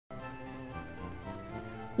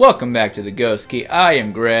Welcome back to the Ghost Key. I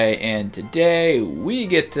am Gray, and today we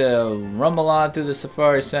get to rumble on through the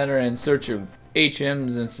Safari Center in search of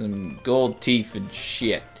HMs and some gold teeth and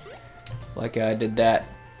shit. Like I did that.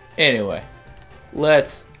 Anyway,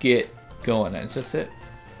 let's get going. Is this it?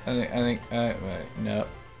 Wait, no.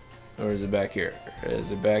 Or is it back here? Is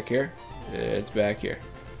it back here? It's back here.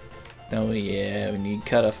 Oh yeah, we need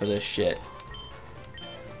cutoff for this shit.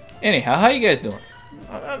 Anyhow, how you guys doing?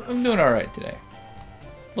 I'm doing alright today.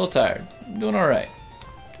 A little tired. I'm doing alright.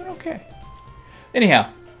 Doing okay. Anyhow.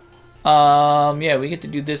 Yeah, we get to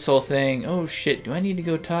do this whole thing. Oh shit, do I need to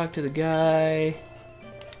go talk to the guy?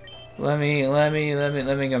 Let me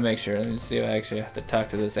go make sure. Let me see if I actually have to talk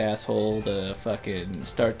to this asshole to fucking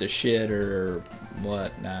start the shit or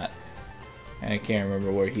whatnot. I can't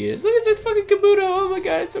remember where he is. Look at that fucking Kabuto. Oh my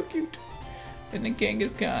god, it's so cute. And then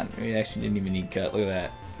Genghis Khan. He actually didn't even need cut. Look at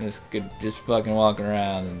that. This good, just fucking walking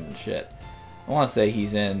around and shit. I want to say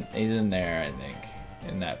he's in there, I think,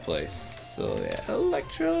 in that place. So yeah,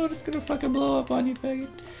 Electrode is gonna fucking blow up on you, faggot.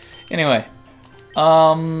 Anyway,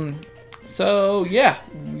 so yeah,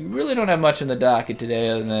 we really don't have much in the docket today,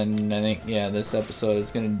 other than I think this episode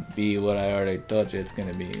is gonna be what I already told you it's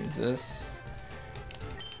gonna be. Is this?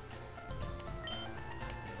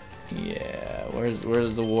 Yeah, where's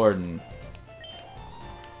the warden?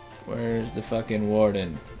 Where's the fucking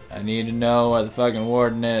warden? I need to know where the fucking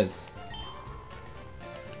warden is.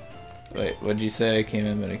 Wait, what'd you say? I came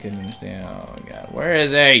in but I couldn't understand. Oh god, where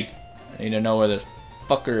is he? I need to know where this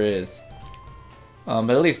fucker is. But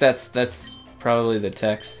at least that's probably the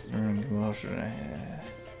text.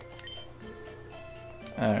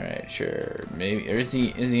 Alright, sure. Maybe, or is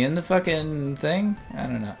he in the fucking thing? I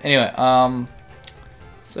don't know. Anyway,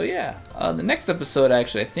 so yeah, the next episode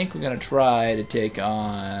actually I think we're gonna try to take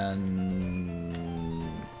on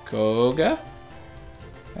Koga.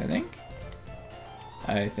 I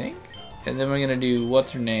think. And then we're gonna do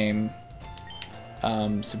what's her name,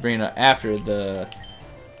 Sabrina, after the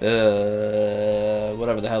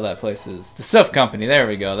whatever the hell that place is, the Stuff Company. There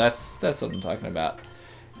we go. That's what I'm talking about.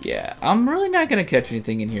 Yeah, I'm really not gonna catch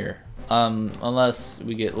anything in here, unless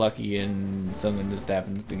we get lucky and something just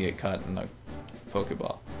happens to get caught in a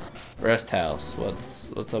Pokeball. Rest house.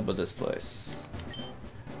 What's up with this place?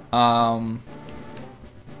 I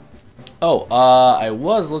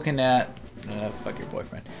was looking at fuck your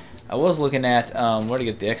boyfriend. I was looking at where to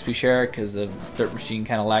get the XP share because of Dirt Machine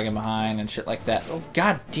kind of lagging behind and shit like that. Oh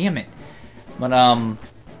god damn it! But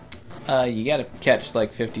you gotta catch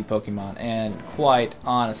like 50 Pokemon, and quite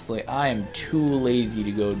honestly, I am too lazy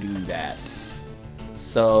to go do that.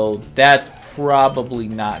 So that's probably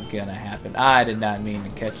not gonna happen. I did not mean to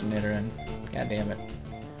catch an Nidoran. God damn it.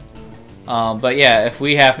 But yeah, if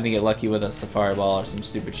we happen to get lucky with a Safari Ball or some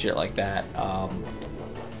stupid shit like that,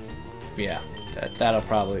 yeah, that'll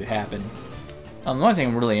probably happen. The only thing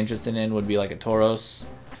I'm really interested in would be like a Tauros.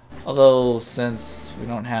 Although, since we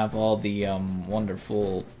don't have all the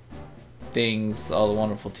wonderful things, all the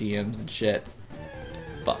wonderful TMs and shit.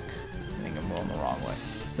 Fuck. I think I'm going the wrong way.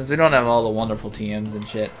 Since we don't have all the wonderful TMs and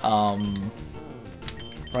shit, probably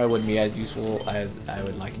wouldn't be as useful as I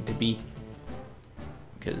would like it to be.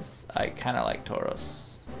 Because I kind of like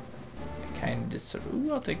Tauros. I kind of just sort of,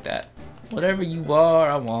 ooh, I'll take that. Whatever you are,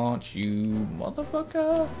 I want you,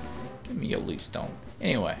 motherfucker. Give me your leaf stone.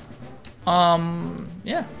 Anyway,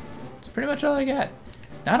 yeah, that's pretty much all I got.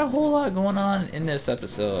 Not a whole lot going on in this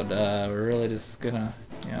episode. We're really just gonna,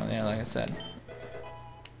 yeah, like I said,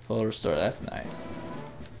 full restore. That's nice.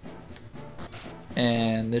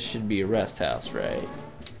 And this should be a rest house, right?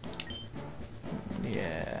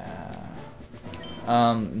 Yeah.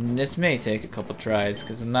 This may take a couple tries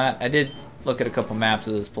because I did look at a couple maps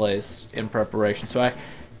of this place in preparation, so I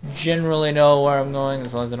generally know where I'm going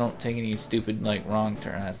as long as I don't take any stupid like wrong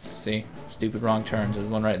turns. See, stupid wrong turns. There's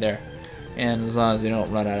one right there, and as long as you don't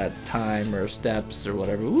run out of time or steps or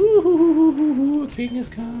whatever. Ooh, King is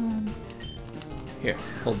gone. Here,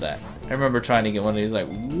 hold that. I remember trying to get one of these like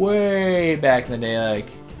way back in the day. Like,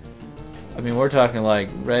 I mean, we're talking like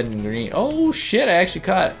red and green. Oh shit! I actually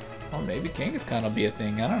caught it. Oh, maybe Kangaskhan will be a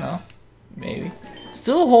thing. I don't know. Maybe.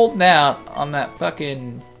 Still holding out on that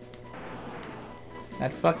fucking. Yeah.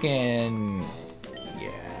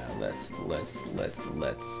 Let's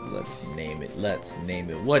name it. Let's name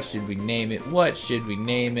it. What should we name it? What should we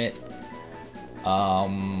name it?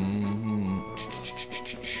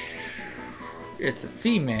 It's a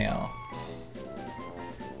female.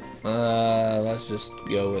 Let's just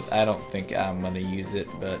go with. I don't think I'm gonna use it,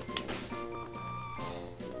 but.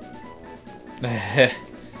 Here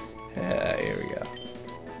we go.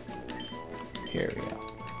 Here we go.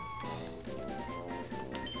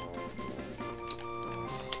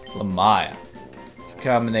 Lamaya. It's a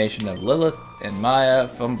combination of Lilith and Maya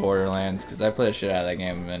from Borderlands, because I played the shit out of that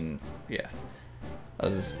game, and yeah. I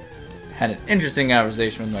was just had an interesting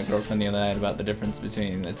conversation with my girlfriend the other night about the difference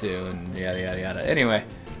between the two, and yada yada yada. Anyway,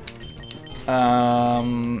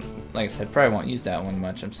 like I said, probably won't use that one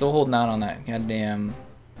much. I'm still holding out on that goddamn,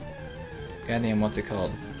 what's it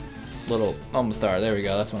called? Little Omastar. There we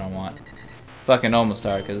go. That's what I want. Fucking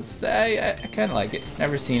Omastar, because I kind of like it.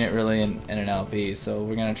 Never seen it really in an LP, so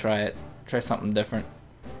we're gonna try it. Try something different,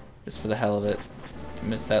 just for the hell of it.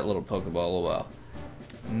 Missed that little Pokeball a while.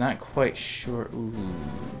 I'm not quite sure. Ooh,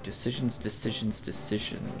 decisions.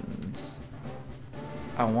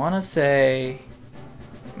 I want to say,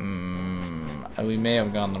 we may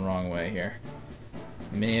have gone the wrong way here.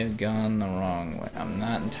 I'm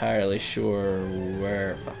not entirely sure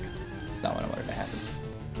where. Fuck, it's not what I wanted to happen.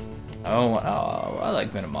 Oh, I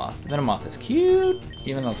like Venomoth. Venomoth is cute,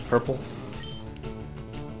 even though it's purple.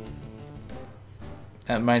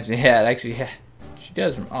 That reminds me, yeah, it actually, yeah, she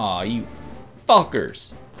does. Aw, you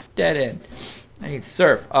fuckers. Dead end. I need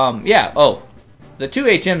Surf. Yeah, oh. The two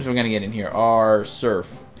HMs we're gonna get in here are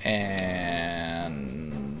Surf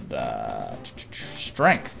and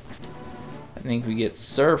Strength. I think we get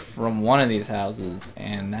Surf from one of these houses,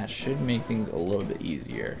 and that should make things a little bit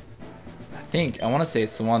easier. I want to say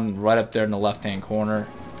it's the one right up there in the left-hand corner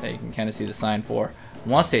that you can kind of see the sign for. I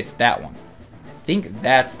want to say it's that one. I think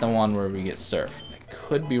that's the one where we get Surf. I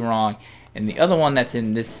could be wrong. And the other one that's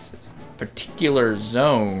in this particular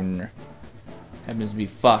zone happens to be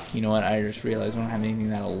fuck. You know what? I just realized I don't have anything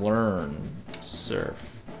that'll learn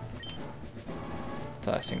Surf.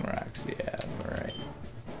 Tossing rocks. Yeah, alright.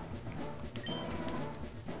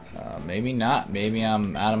 Maybe not. Maybe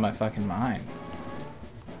I'm out of my fucking mind.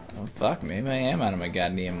 Oh fuck, maybe I am out of my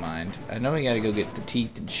goddamn mind. I know we gotta go get the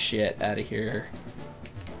teeth and shit out of here.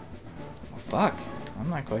 Oh fuck, I'm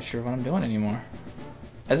not quite sure what I'm doing anymore.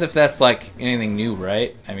 As if that's like anything new,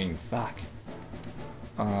 right? I mean, fuck.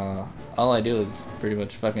 All I do is pretty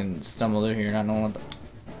much fucking stumble through here not knowing what the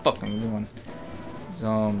fuck I'm doing.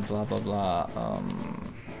 Zone, blah blah blah.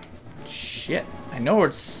 Shit. I know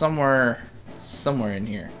it's somewhere in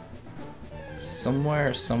here.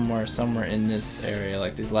 Somewhere in this area,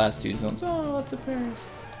 like these last two zones. Oh, it's a Paris.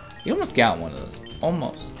 You almost got one of those.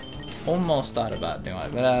 Almost thought about doing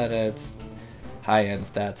it, but it's high-end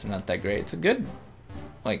stats are not that great. It's a good,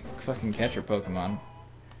 like, fucking catcher Pokemon.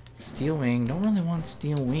 Steel Wing. Don't really want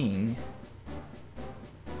Steel Wing.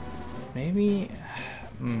 Maybe.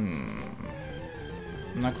 I'm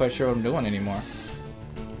not quite sure what I'm doing anymore.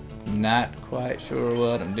 Not quite sure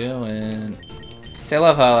what I'm doing. See, I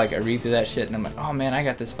love how like I read through that shit and I'm like, oh man, I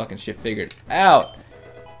got this fucking shit figured out.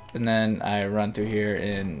 And then I run through here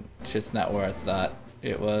and shit's not where I thought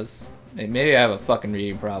it was. Maybe I have a fucking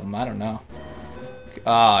reading problem. I don't know.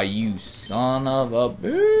 Ah, you son of a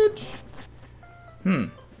bitch.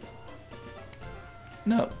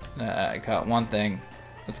 Nope. I caught one thing.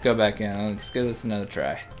 Let's go back in. Let's give this another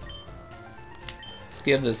try. Let's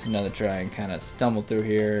give this another try and kind of stumble through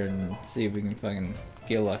here and see if we can fucking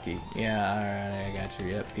get lucky. Yeah, alright, I got you.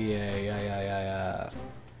 Yep, yeah.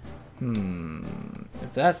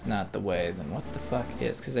 If that's not the way, then what the fuck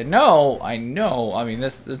is? Because I know, I mean,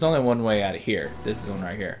 there's only one way out of here. This is one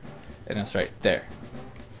right here. And that's right there.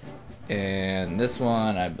 And this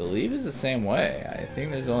one, I believe, is the same way. I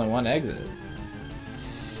think there's only one exit.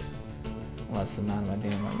 Unless I'm out of my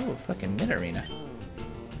damn mind. Oh, fucking Knit Arena.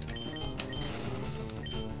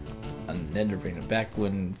 A Knit Arena. Back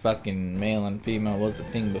when fucking male and female was a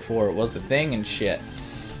thing before it was a thing and shit.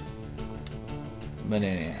 But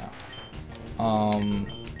anyhow.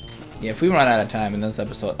 Yeah, if we run out of time in this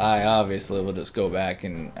episode, I obviously will just go back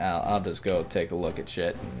and I'll just go take a look at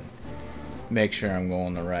shit and make sure I'm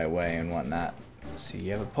going the right way and whatnot. Let's see,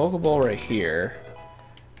 you have a Pokeball right here.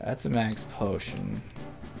 That's a max potion.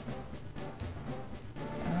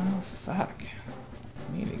 Oh, fuck.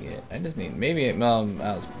 I just need, maybe, well,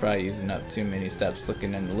 I was probably using up too many steps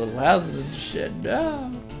looking in the little houses and shit.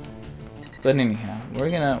 Oh. But anyhow, we're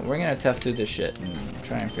gonna tough through this shit and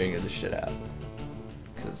try and figure this shit out.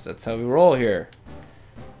 Cause that's how we roll here.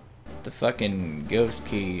 The fucking ghost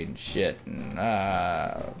key and shit and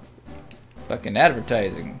fucking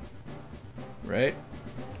advertising. Right?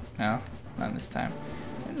 No, not this time.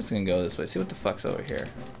 I'm just gonna go this way. See what the fuck's over here.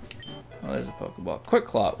 Oh, there's a Pokeball. Quick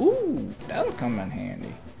Claw. Ooh, that'll come in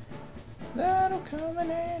handy. That'll come in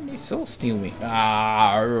handy. Soul Steel Wing.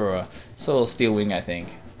 Soul Steel Wing, I think.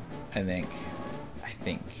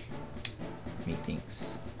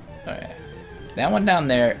 Methinks. Alright. That one down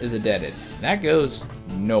there is a dead end. That goes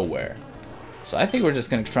nowhere. So I think we're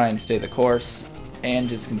just going to try and stay the course and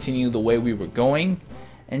just continue the way we were going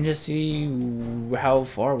and just see how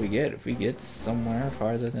far we get. If we get somewhere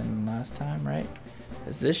farther than last time, right?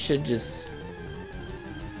 Because this should just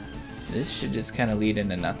kind of lead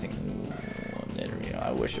into nothing. Ooh, you know,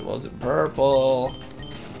 I wish it wasn't purple,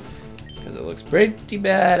 because it looks pretty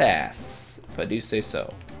badass, if I do say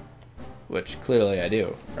so. Which clearly I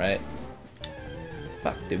do, right?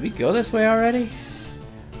 Fuck, did we go this way already?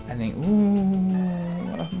 I think,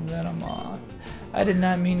 ooh, Venomoth. I did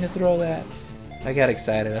not mean to throw that. I got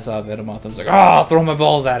excited, I saw Venomoth, I was like, oh, I'll throw my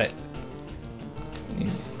balls at it. You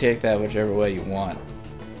take that whichever way you want.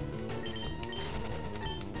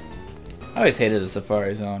 I always hated the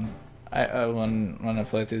Safari Zone. When I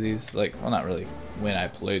play through these, like, well, not really when I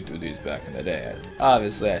played through these back in the day.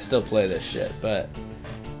 Obviously, I still play this shit, but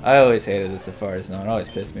I always hated the Safari Zone. It always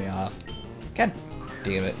pissed me off. God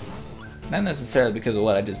damn it. Not necessarily because of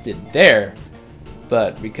what I just did there,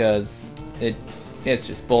 but because it's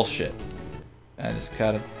just bullshit. I just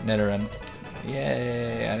caught a Nidoran.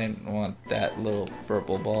 Yay, I didn't want that little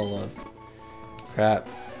purple ball of crap.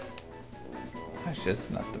 Actually, it's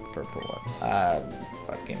not the purple one.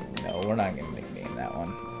 Fucking no, we're not gonna nickname that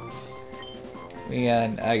one.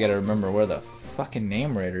 I gotta remember where the fucking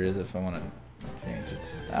name rater is if I wanna change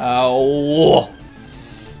it. Oh!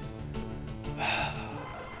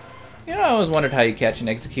 You know, I always wondered how you catch and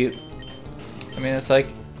execute. I mean, it's like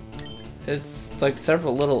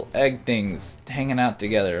several little egg things hanging out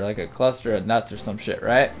together, like a cluster of nuts or some shit,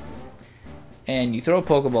 right? And you throw a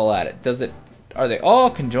Pokeball at it. Are they all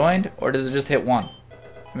conjoined, or does it just hit one?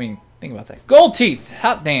 I mean, think about that. Gold teeth!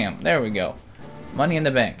 Hot damn! There we go. Money in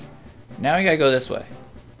the bank. Now we gotta go this way.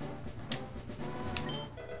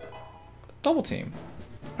 Double team.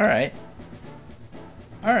 Alright.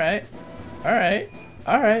 Alright. Alright.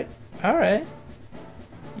 Alright. Alright.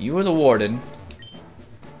 You were the warden.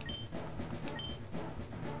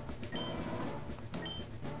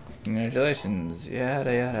 Congratulations.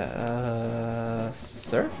 Yada yada.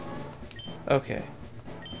 Sir? Okay.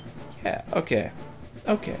 Yeah, okay.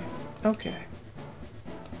 Okay. Okay.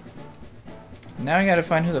 Now we gotta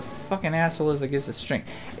find who the fucking asshole is that gives us strength.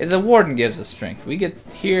 The warden gives us strength. We get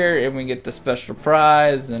here and we get the special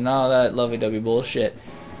prize and all that lovey-dovey bullshit.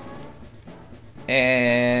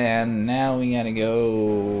 And now we gotta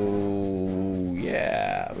go...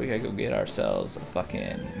 Yeah, we gotta go get ourselves a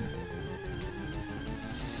fucking...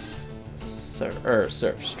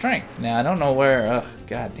 Surf strength. Now, I don't know where... Ugh,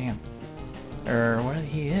 goddamn. Or where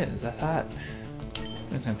he is. I thought... I'm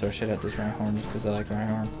just gonna throw shit at this Rhyhorn just because I like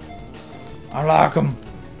Rhyhorn. I like him!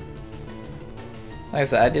 Like I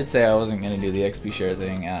said, I did say I wasn't gonna do the XP share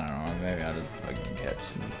thing. I don't know. Maybe I'll just fucking catch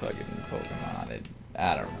some fucking Pokemon.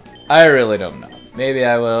 I don't know. I really don't know. Maybe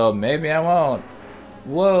I will. Maybe I won't.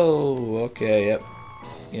 Whoa. Okay, yep.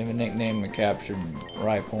 You have a nickname and captured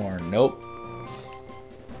Rhyhorn. Nope.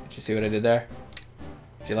 Did you see what I did there?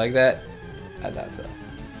 Did you like that? I thought so.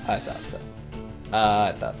 I thought so.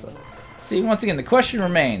 I thought so. See, once again, the question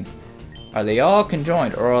remains. Are they all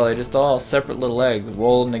conjoined, or are they just all separate little eggs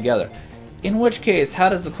rolling together? In which case, how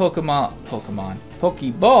does the Pokeball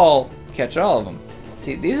catch all of them?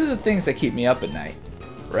 See, these are the things that keep me up at night,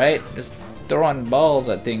 right? Just throwing balls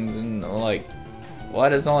at things and like, why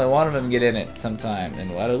does only one of them get in it sometime?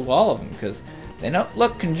 And why do all of them? Because they don't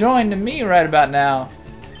look conjoined to me right about now.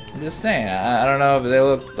 I'm just saying, I don't know if they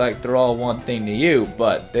look like they're all one thing to you,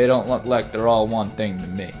 but they don't look like they're all one thing to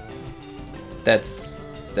me. That's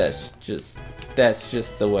just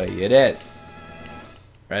the way it is,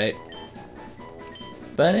 right?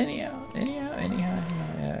 But anyhow, yeah, I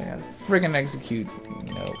gotta friggin' execute.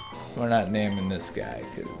 You know, we're not naming this guy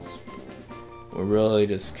because we're really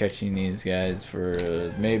just catching these guys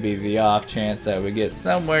for maybe the off chance that we get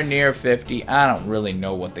somewhere near 50. I don't really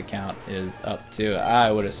know what the count is up to.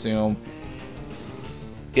 I would assume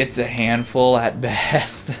it's a handful at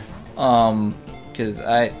best. Because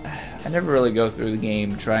I never really go through the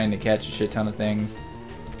game trying to catch a shit ton of things.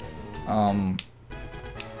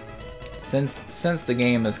 Since the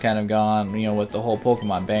game has kind of gone, you know, with the whole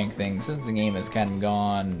Pokemon Bank thing, since the game has kind of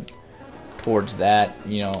gone towards that,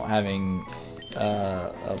 you know, having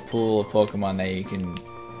a pool of Pokemon that you can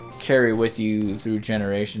carry with you through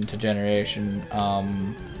generation to generation,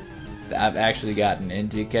 I've actually gotten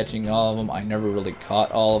into catching all of them. I never really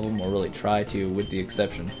caught all of them, or really tried to, with the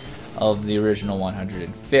exception of the original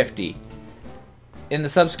 150. In the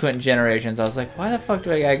subsequent generations, I was like, why the fuck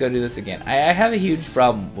do I gotta go do this again? I have a huge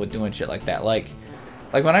problem with doing shit like that. Like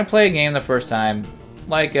when I play a game the first time,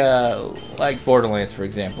 like Borderlands, for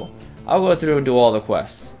example, I'll go through and do all the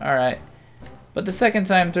quests, alright? But the second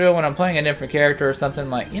time through, when I'm playing a different character or something, I'm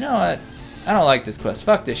like, you know what? I don't like this quest.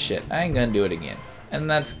 Fuck this shit. I ain't gonna do it again. And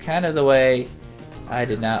that's kind of the way I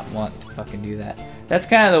did not want to fucking do that. That's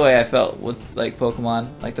kind of the way I felt with, like,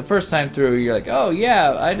 Pokemon. Like, the first time through, you're like, oh,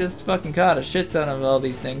 yeah, I just fucking caught a shit ton of all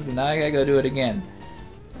these things, and now I gotta go do it again.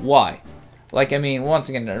 Why? Like, I mean, once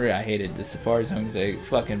again, I hated the Safari Zone because I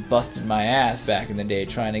fucking busted my ass back in the day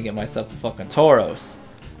trying to get myself a fucking Tauros.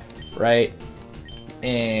 Right?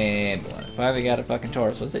 And when I finally got a fucking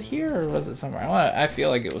Tauros, was it here or was it somewhere? I feel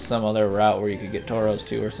like it was some other route where you could get Tauros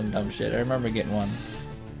too or some dumb shit. I remember getting one.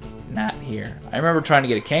 Not here. I remember trying to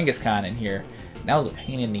get a Kangaskhan in here. And that was a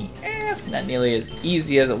pain in the ass. Not nearly as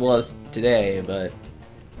easy as it was today, but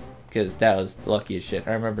because that was lucky as shit.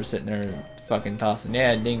 I remember sitting there fucking tossing,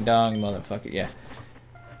 yeah, ding dong, motherfucker, yeah.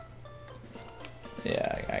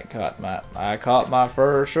 Yeah, I caught my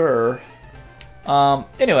for sure.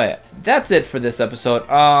 Anyway, that's it for this episode.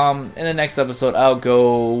 In the next episode,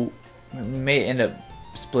 may end up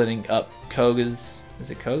splitting up Koga's,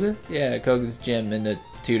 is it Koga? Yeah, Koga's gym into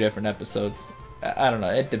 2 different episodes. I don't know,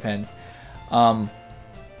 it depends. But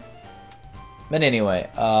anyway,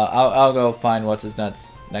 I'll go find what's his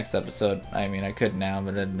nuts next episode. I mean, I could now,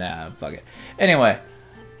 but nah, fuck it. Anyway,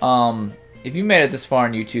 if you made it this far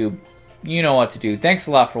on YouTube, you know what to do. Thanks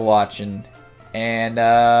a lot for watching, and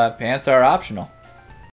pants are optional.